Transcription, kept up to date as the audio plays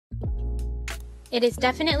It is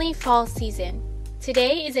definitely fall season.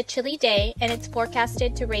 Today is a chilly day and it's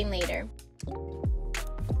forecasted to rain later.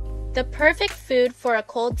 The perfect food for a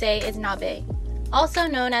cold day is nabe, also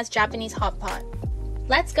known as Japanese hotpot.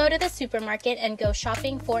 Let's go to the supermarket and go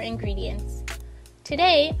shopping for ingredients.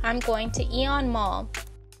 Today, I'm going to AEON Mall.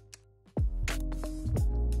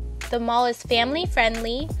 The mall is family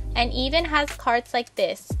friendly and even has carts like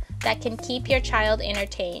this that can keep your child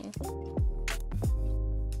entertained.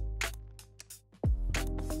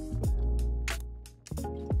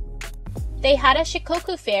 They had a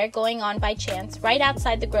Shikoku Fair going on by chance right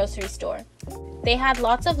outside the grocery store. They had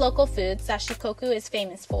lots of local foods that Shikoku is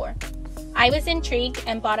famous for. I was intrigued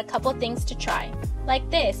and bought a couple things to try, like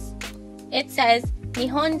this. It says,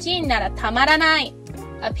 "Nihonjin nara tamaranai."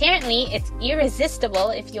 Apparently, it's irresistible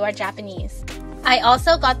if you are Japanese. I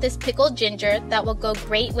also got this pickled ginger that will go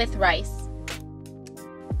great with rice.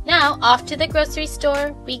 Now, off to the grocery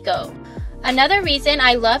store we go. Another reason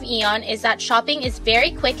I love AEON is that shopping is very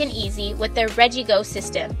quick and easy with their RegiGo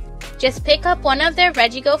system. Just pick up one of their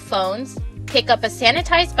RegiGo phones, pick up a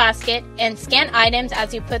sanitized basket, and scan items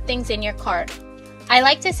as you put things in your cart. I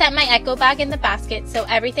like to set my eco bag in the basket so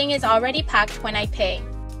everything is already packed when I pay.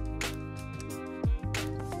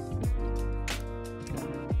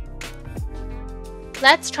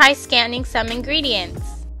 Let's try scanning some ingredients.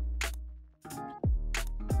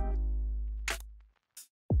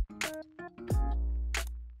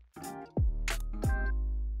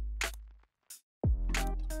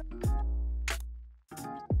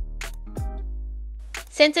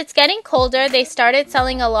 Since it's getting colder, they started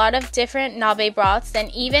selling a lot of different nabe broths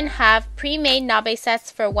and even have pre-made nabe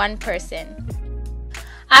sets for one person.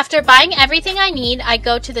 After buying everything I need, I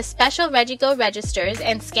go to the special RegiGo registers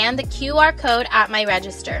and scan the QR code at my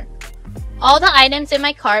register. All the items in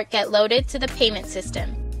my cart get loaded to the payment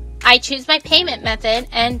system. I choose my payment method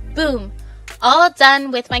and boom! All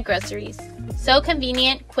done with my groceries. So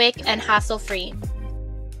convenient, quick, and hassle-free.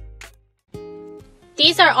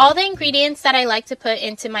 These are all the ingredients that I like to put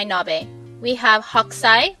into my nabe. We have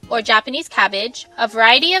hokusai, or Japanese cabbage, a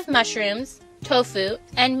variety of mushrooms, tofu,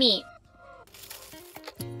 and meat.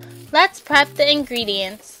 Let's prep the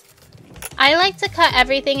ingredients. I like to cut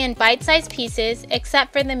everything in bite-sized pieces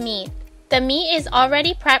except for the meat. The meat is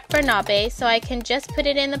already prepped for nabe, so I can just put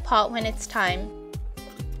it in the pot when it's time.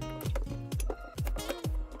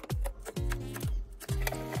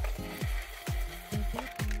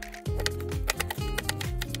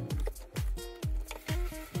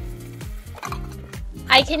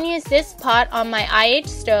 I can use this pot on my IH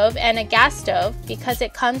stove and a gas stove because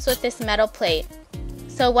it comes with this metal plate.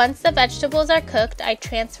 So once the vegetables are cooked, I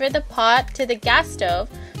transfer the pot to the gas stove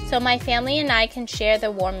so my family and I can share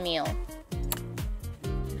the warm meal.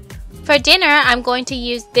 For dinner, I'm going to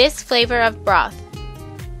use this flavor of broth.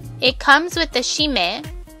 It comes with the shime,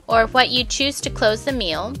 or what you choose to close the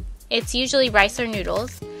meal. It's usually rice or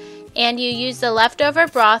noodles. And you use the leftover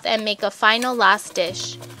broth and make a final last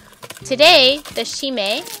dish. Today, the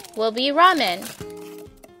shime will be ramen.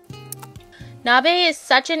 Nabe is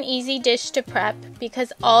such an easy dish to prep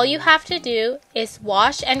because all you have to do is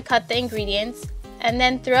wash and cut the ingredients and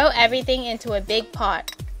then throw everything into a big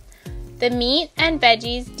pot. The meat and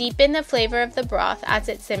veggies deepen the flavor of the broth as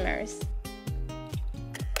it simmers.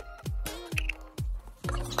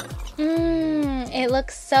 It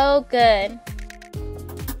looks so good.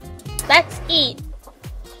 Let's eat!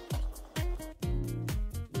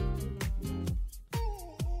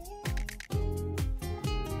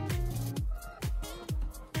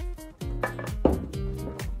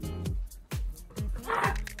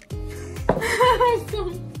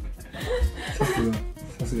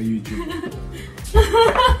さすが YouTube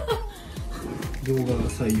動画が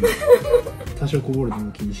採用多少こぼれて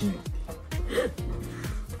も気にしない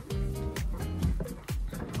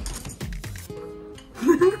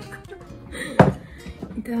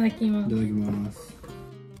いただきます。いただきます。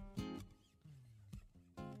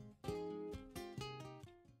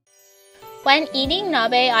When eating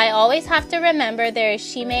nabe, I always have to remember there is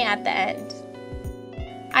shime at the end.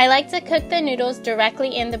 I like to cook the noodles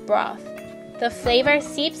directly in the broth. The flavor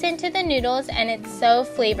seeps into the noodles and it's so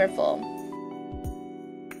flavorful.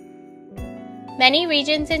 Many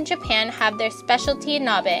regions in Japan have their specialty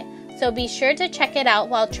nabe, so be sure to check it out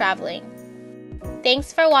while traveling.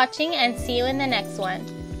 Thanks for watching and see you in the next one.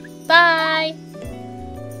 Bye!